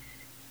be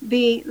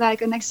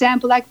like an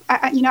example. Like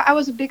I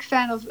was a big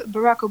fan of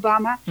Barack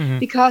Obama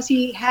because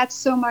he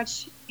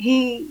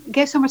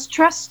gave so much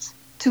trust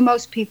to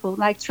most people,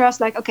 like trust,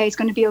 like okay, it's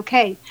going to be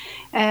okay,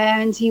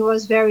 and he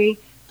was very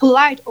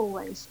polite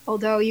always,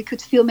 although you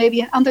could feel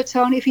maybe an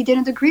undertone if he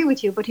didn't agree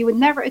with you, but he would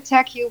never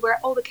attack you where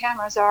all the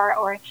cameras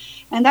are,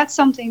 and that's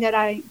something that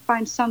I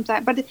find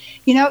sometimes, but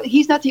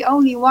he's not the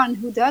only one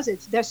who does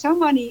it. There's so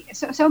many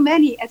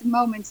at the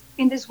moment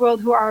in this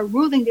world who are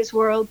ruling this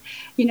world,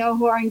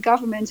 who are in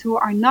government, who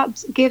are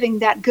not giving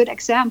that good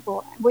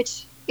example,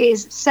 which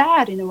is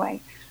sad in a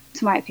way,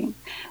 to my opinion.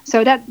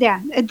 So that,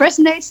 it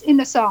resonates in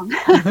the song.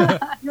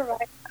 You're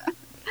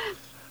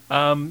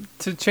right.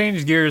 To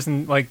change gears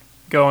and like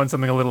go on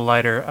something a little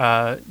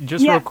lighter,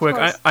 just real quick,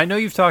 I know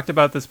you've talked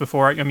about this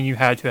before. I mean, you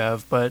had to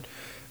have, but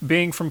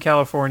being from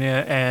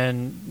California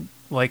and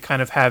like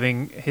kind of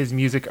having his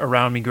music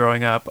around me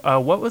growing up,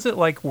 what was it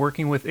like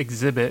working with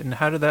Xzibit, and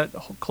how did that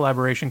whole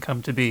collaboration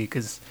come to be?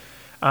 Because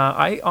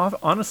I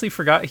honestly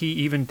forgot he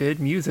even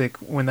did music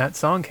when that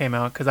song came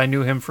out, because I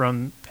knew him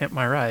from Pimp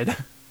My Ride.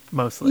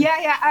 Mostly.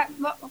 Yeah.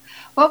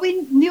 Well,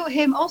 we knew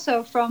him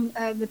also from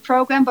the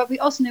program, but we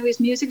also knew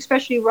his music,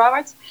 especially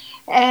Robert.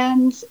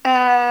 And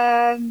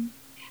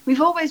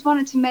we've always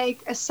wanted to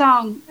make a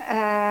song.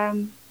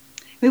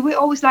 We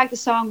always liked the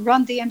song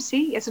Run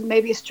DMC. It's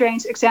maybe a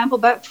strange example,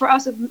 but for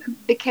us it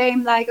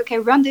became like, okay,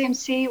 Run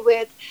DMC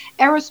with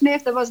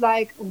Aerosmith. That was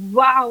like,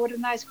 wow, what a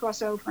nice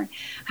crossover.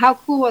 How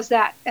cool was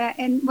that?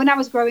 And when I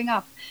was growing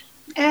up.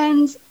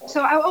 And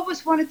so I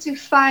always wanted to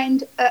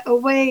find a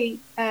way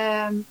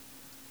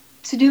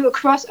to do a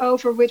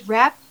crossover with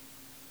rap,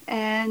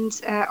 and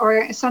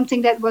or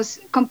something that was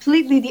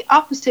completely the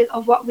opposite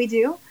of what we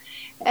do,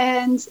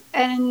 and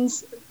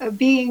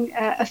being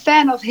a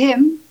fan of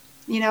him,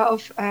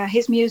 of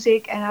his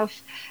music and of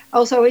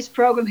also his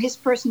program, his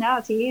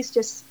personality. He's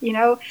just,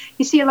 you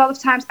see a lot of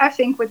times, I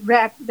think, with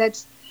rap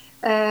that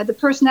the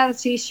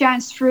personality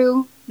shines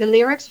through the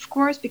lyrics, of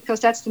course, because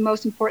that's the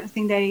most important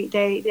thing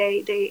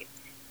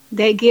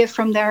they give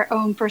from their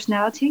own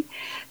personality,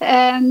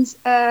 and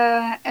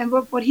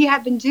what he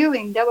had been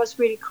doing, that was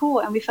really cool,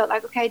 and we felt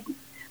like, okay,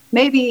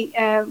 maybe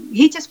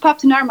he just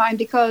popped in our mind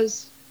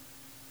because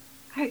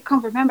I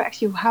can't remember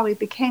actually how it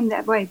became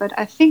that way, but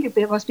I think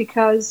it was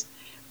because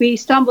we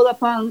stumbled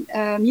upon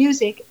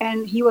music,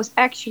 and he was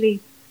actually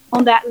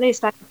on that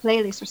list, like a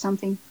playlist or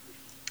something,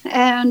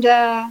 and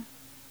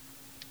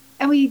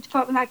we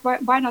thought, like,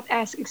 why not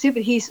ask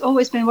Xzibit? He's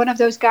always been one of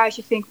those guys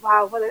you think,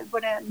 wow,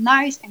 what a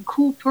nice and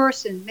cool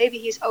person. Maybe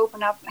he's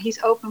open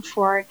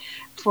for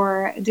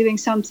doing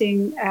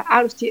something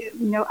out of the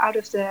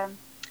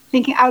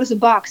thinking out of the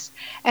box.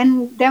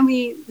 And then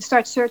we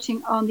start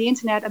searching on the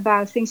internet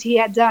about things he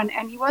had done,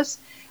 and he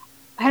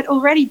had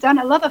already done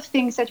a lot of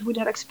things that you would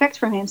not expect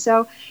from him.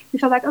 So we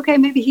felt like, okay,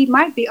 maybe he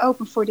might be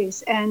open for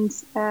this. And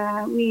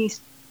we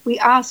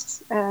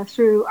asked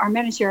through our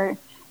manager,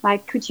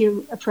 like, could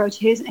you approach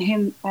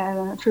him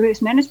through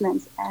his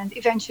management? And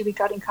eventually we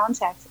got in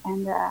contact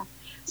and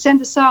sent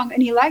the song,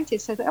 and he liked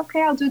it. Said,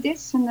 okay, I'll do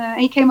this. And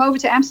he came over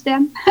to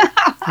Amsterdam.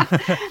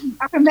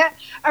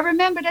 I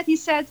remember that he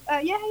said,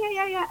 yeah.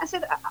 I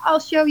said,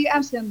 I'll show you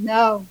Amsterdam.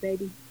 No,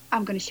 baby,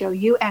 I'm going to show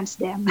you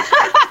Amsterdam.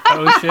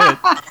 Oh, shit.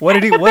 What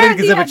did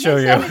Xzibit show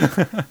you?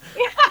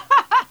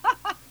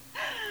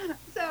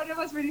 So that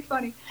was really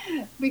funny,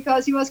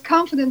 because he was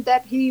confident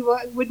that he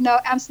would know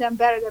Amsterdam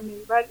better than me.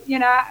 But he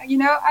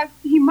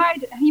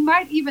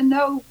might even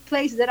know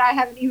places that I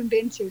haven't even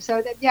been to. So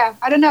that,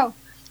 I don't know.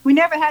 We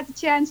never had the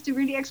chance to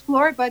really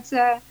explore, but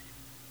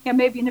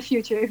maybe in the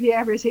future, if he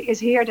ever is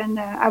here, then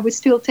I would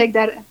still take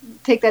that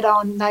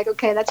on. Like,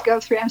 okay, let's go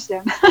through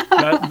Amsterdam.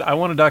 I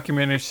want a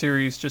documentary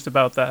series just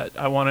about that.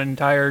 I want an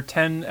entire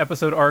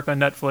 10-episode arc on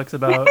Netflix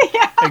about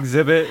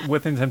Xzibit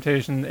Within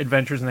Temptation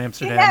Adventures in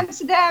Amsterdam. In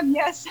Amsterdam,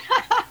 yes.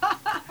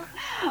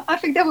 I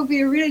think that would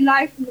be a really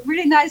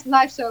nice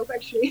live soap,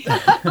 actually.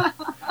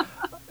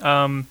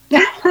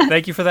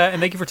 Thank you for that,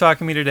 and thank you for talking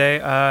to me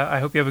today. I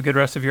hope you have a good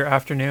rest of your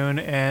afternoon,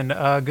 and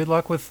good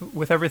luck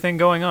with everything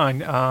going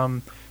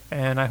on.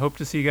 And I hope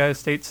to see you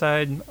guys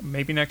stateside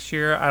maybe next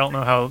year. I don't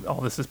know how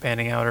all this is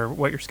panning out or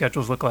what your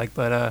schedules look like,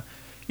 but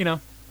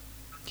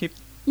keep.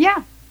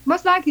 Yeah,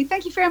 most likely.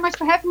 Thank you very much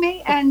for having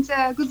me, and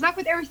good luck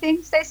with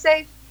everything. Stay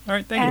safe. All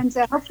right, thank you.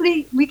 And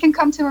hopefully we can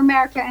come to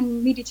America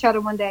and meet each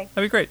other one day.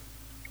 That'd be great.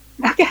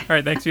 Okay. All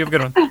right, thanks. You have a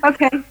good one.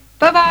 Okay.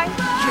 Bye-bye. Yeah, we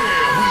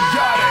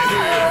got it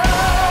here.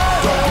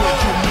 Don't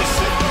blink, you miss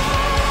it.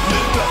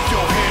 Lift up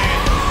your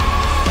hand.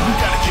 We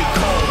gotta get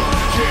cold.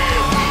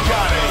 Yeah, we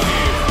got it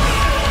here.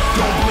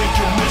 Don't blink,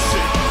 you miss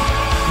it.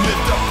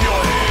 Lift up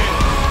your hand.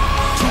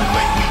 Too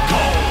late, we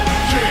gone.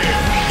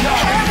 Yeah, we got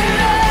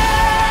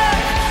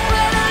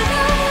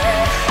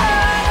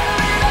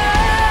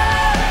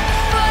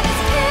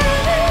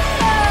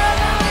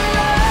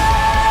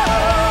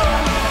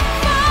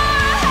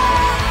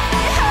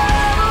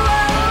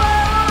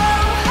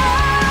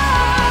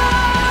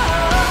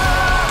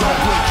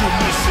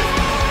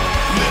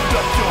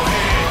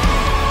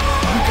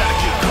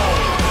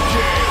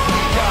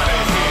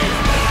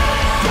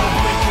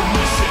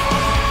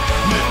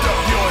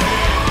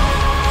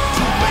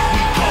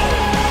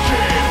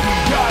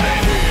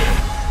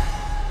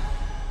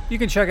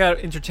can check out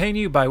Entertain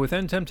You by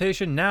Within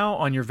Temptation now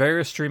on your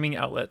various streaming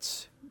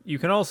outlets. You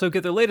can also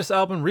get their latest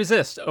album,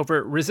 Resist, over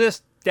at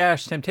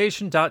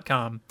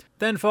resist-temptation.com.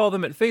 Then follow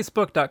them at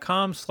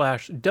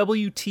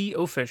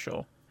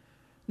facebook.com/WTOfficial.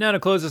 Now to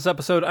close this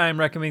episode, I am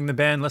recommending the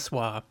band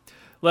Lesoir.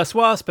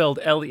 Lesoir, spelled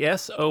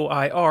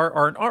Lesoir,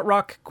 are an art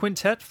rock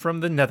quintet from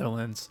the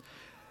Netherlands.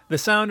 The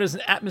sound is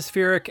an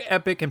atmospheric,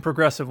 epic, and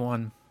progressive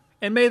one.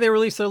 In May, they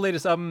released their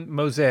latest album,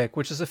 Mosaic,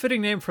 which is a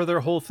fitting name for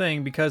their whole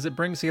thing because it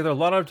brings together a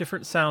lot of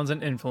different sounds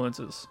and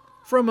influences.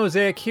 From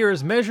Mosaic, here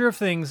is Measure of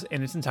Things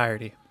in its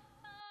entirety.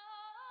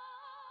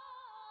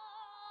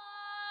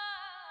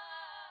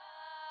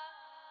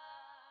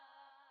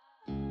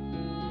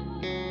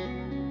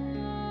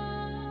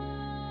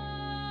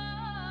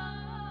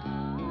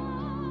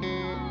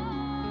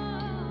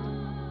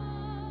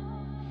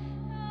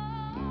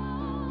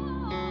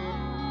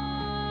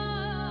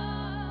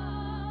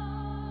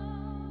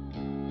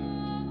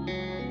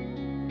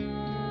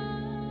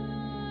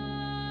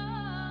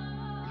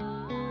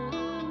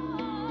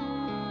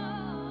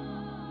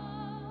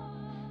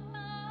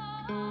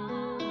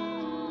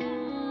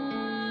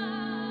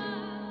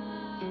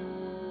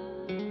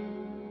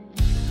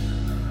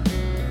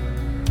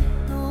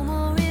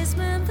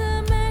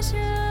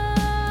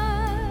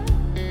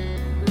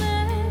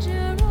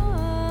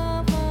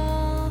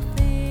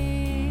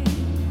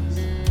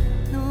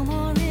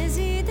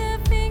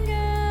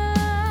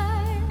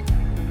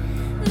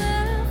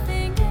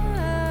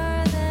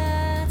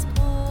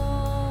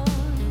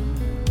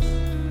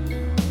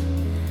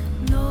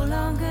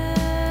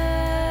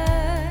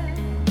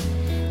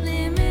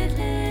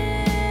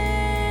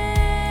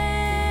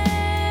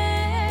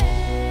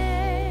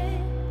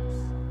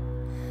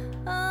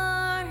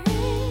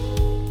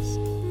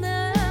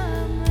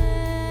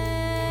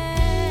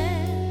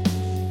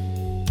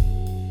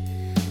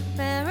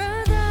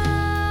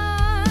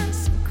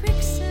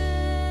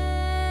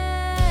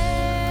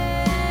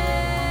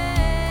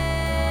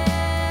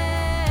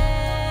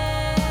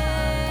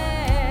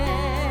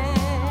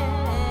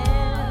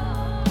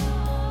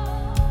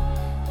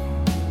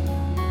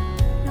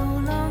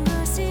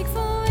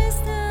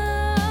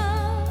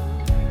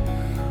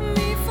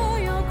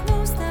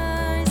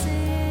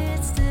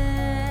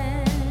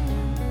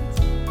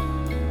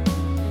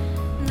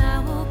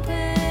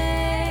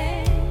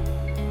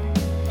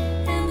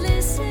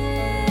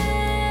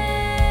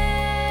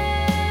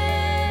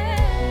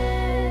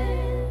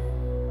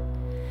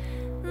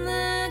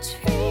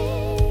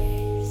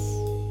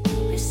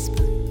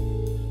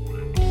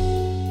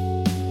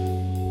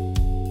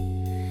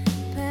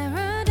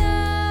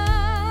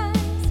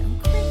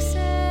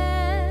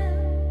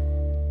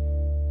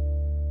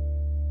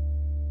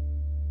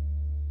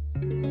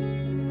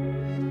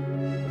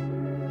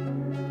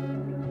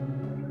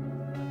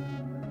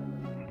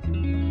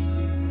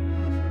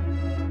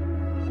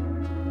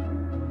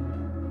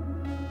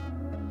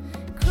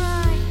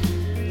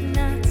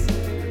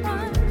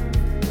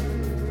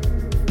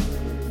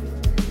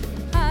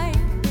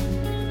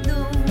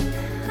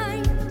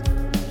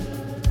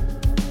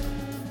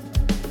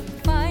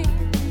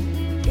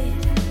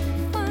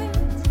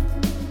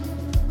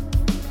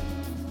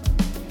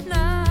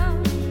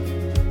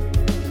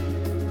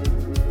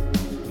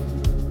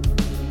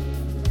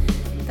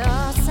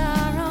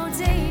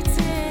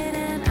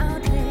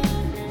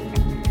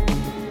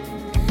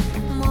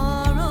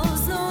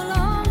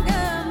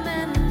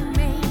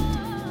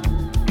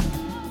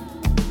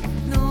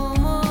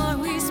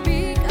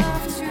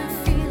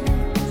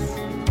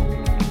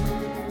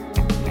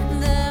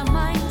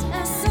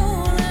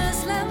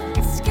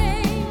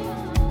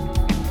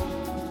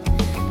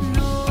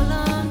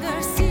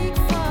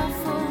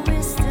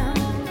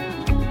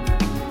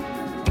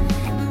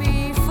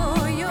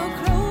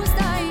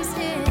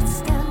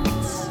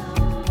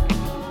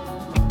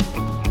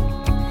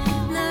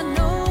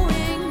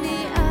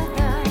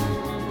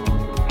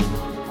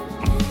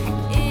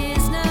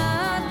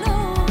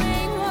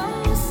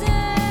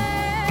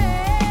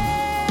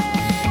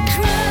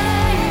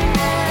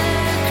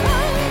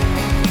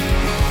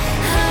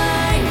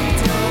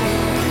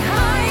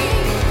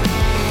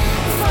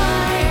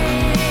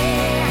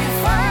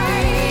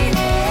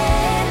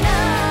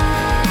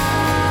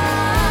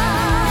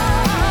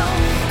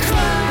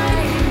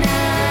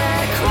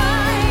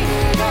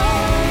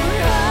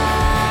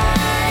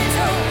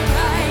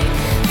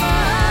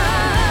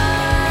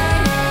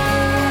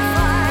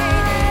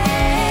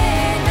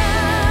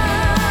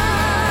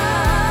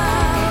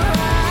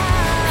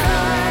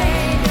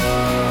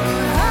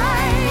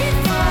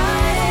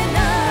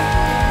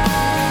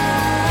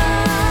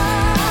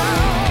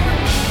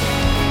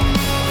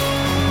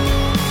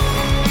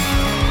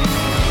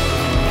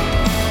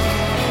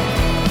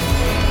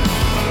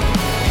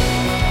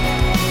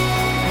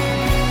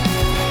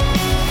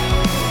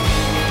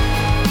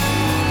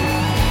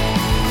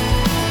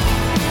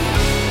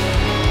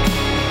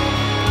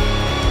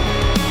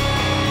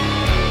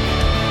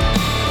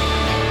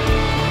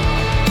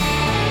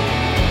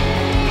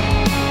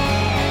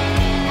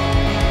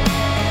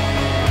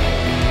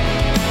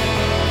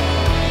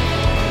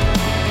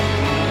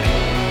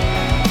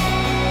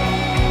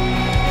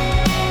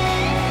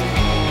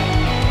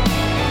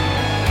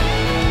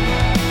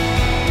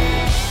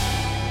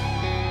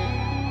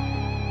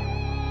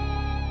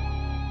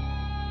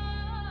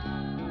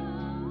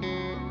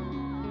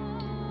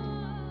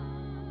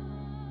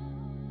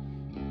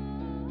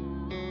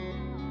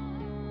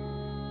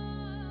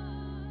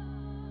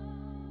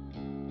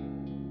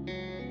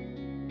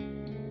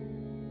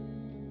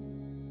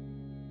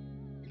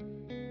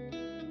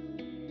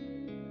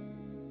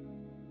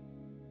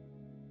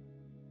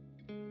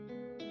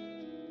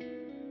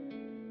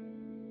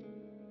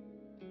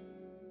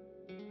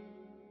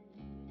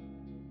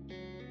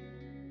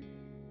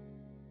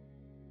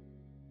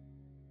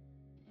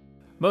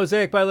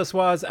 Mosaic by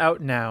Lesoir is out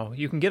now.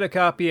 You can get a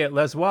copy at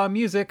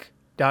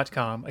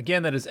lesoirmusic.com.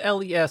 Again, that is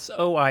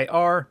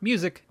LESOIR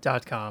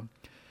music.com.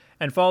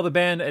 And follow the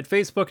band at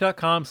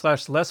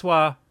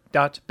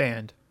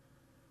facebook.com/lesoir.band.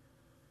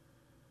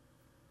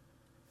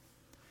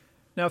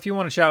 Now, if you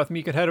want to chat with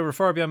me, you can head over to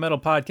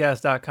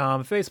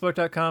farbeyondmetalpodcast.com,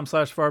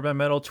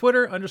 facebook.com/farbeyondmetal,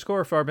 Twitter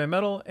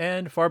 _farbeyondmetal,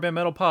 and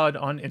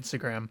farbeyondmetalpod on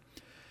Instagram.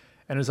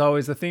 And as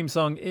always, the theme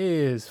song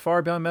is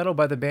Far Beyond Metal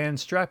by the band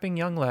Strapping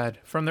Young Lad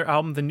from their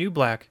album The New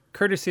Black,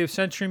 courtesy of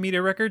Century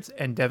Media Records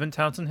and Devin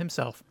Townsend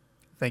himself.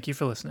 Thank you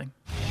for listening.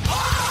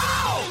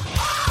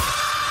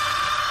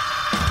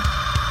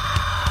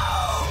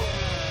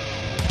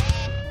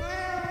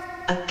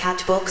 A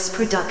Catbox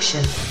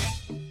production.